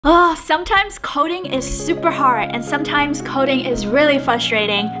Oh, sometimes coding is super hard and sometimes coding is really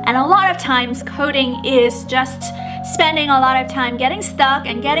frustrating, and a lot of times coding is just spending a lot of time getting stuck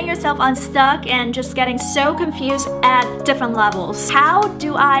and getting yourself unstuck and just getting so confused at different levels. How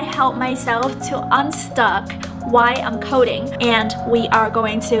do I help myself to unstuck while I'm coding? And we are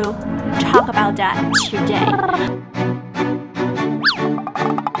going to talk about that today.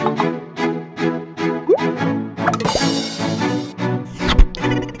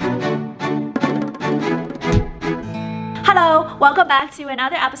 Hello, welcome back to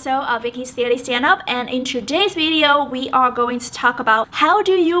another episode of Vicky's Daily Stand-Up, and in today's video we are going to talk about how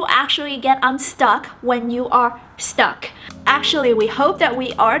do you actually get unstuck when you are stuck. Actually, we hope that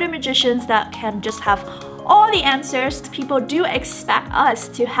we are the magicians that can just have all the answers. People do expect us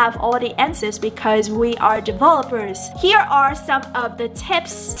to have all the answers because we are developers. Here are some of the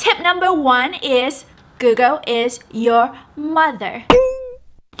tips. Tip number 1 is Google is your mother.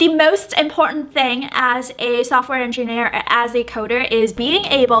 The most important thing as a software engineer or as a coder is being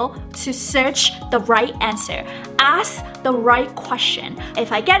able to search the right answer. Ask the right question.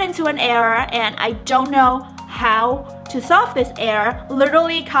 If I get into an error and I don't know how to solve this error,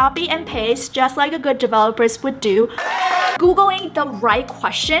 literally copy and paste just like a good developers would do. Googling the right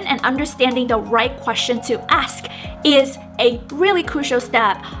question and understanding the right question to ask is a really crucial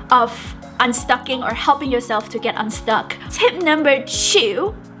step of unstucking or helping yourself to get unstuck. Tip number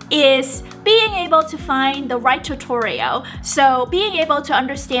 2 is being able to find the right tutorial. So being able to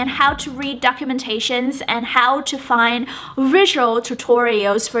understand how to read documentations and how to find visual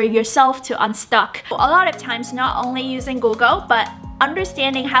tutorials for yourself to unstuck. A lot of times not only using Google, but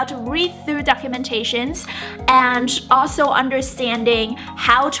understanding how to read through documentations and also understanding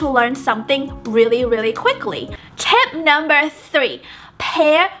how to learn something really quickly. Tip number 3,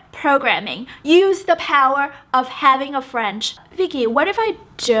 pair programming. Use the power of having a friend. Vicky, what if I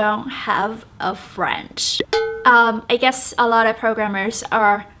don't have a friend? I guess a lot of programmers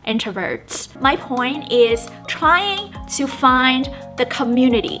are introverts. My point is trying to find the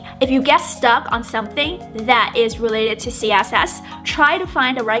community. If you get stuck on something that is related to CSS, try to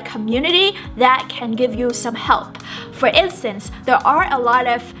find the right community that can give you some help. For instance, there are a lot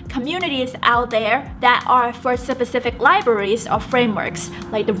of communities out there that are for specific libraries or frameworks,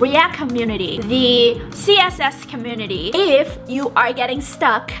 like the React community, the CSS community. If you are getting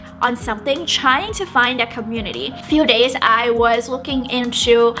stuck on something, trying to find a community. A few days I was looking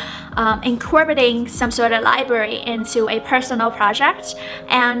into incorporating some sort of library into a personal project,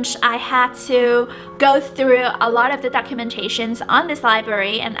 and I had to go through a lot of the documentations on this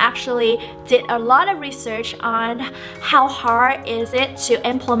library and actually did a lot of research on how hard is it to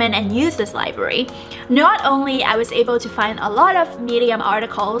implement and use this library. Not only I was able to find a lot of Medium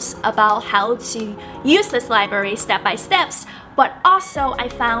articles about how to use this library step by steps, but also I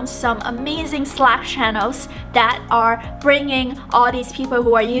found some amazing Slack channels that are bringing all these people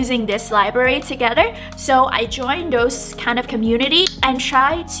who are using this library together. So I joined those kind of community and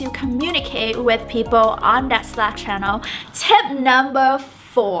try to communicate with people on that Slack channel. Tip number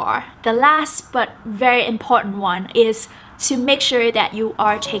 4, the last but very important one, is to make sure that you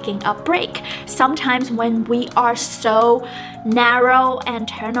are taking a break. Sometimes when we are so narrow and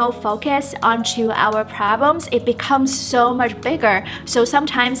tunnel focused onto our problems, it becomes so much bigger. So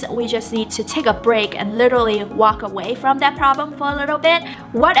sometimes we just need to take a break and literally walk away from that problem for a little bit.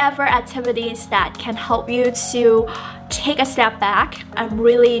 Whatever activities that can help you to take a step back and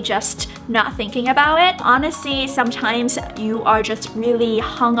really just not thinking about it. Honestly, sometimes you are just really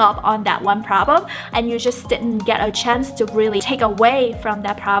hung up on that one problem and you just didn't get a chance to really take away from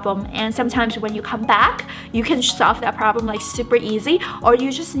that problem. And sometimes when you come back, you can solve that problem like super easy, or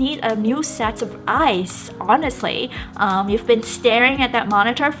you just need a new set of eyes. Honestly, you've been staring at that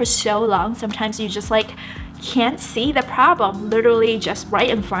monitor for so long, sometimes you just like can't see the problem literally just right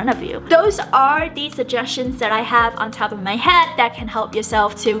in front of you. Those are the suggestions that I have on top of my head that can help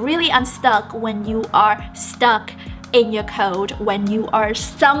yourself to really unstuck when you are stuck in your code, when you are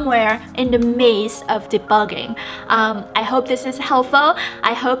somewhere in the maze of debugging. I hope this is helpful.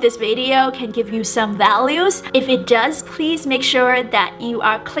 I hope this video can give you some values. If it does, please make sure that you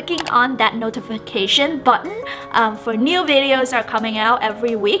are clicking on that notification button for new videos are coming out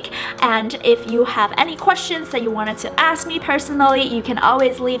every week. And if you have any questions that you wanted to ask me personally, you can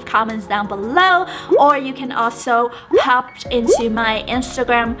always leave comments down below, or you can also pop into my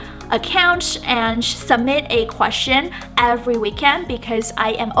Instagram account and submit a question every weekend, because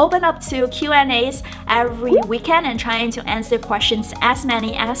I am open up to Q&As every weekend and trying to answer questions as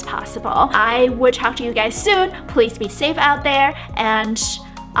many as possible. I will talk to you guys soon. Please be safe out there, and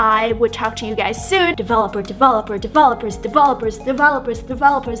I would talk to you guys soon.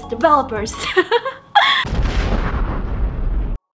 Developers.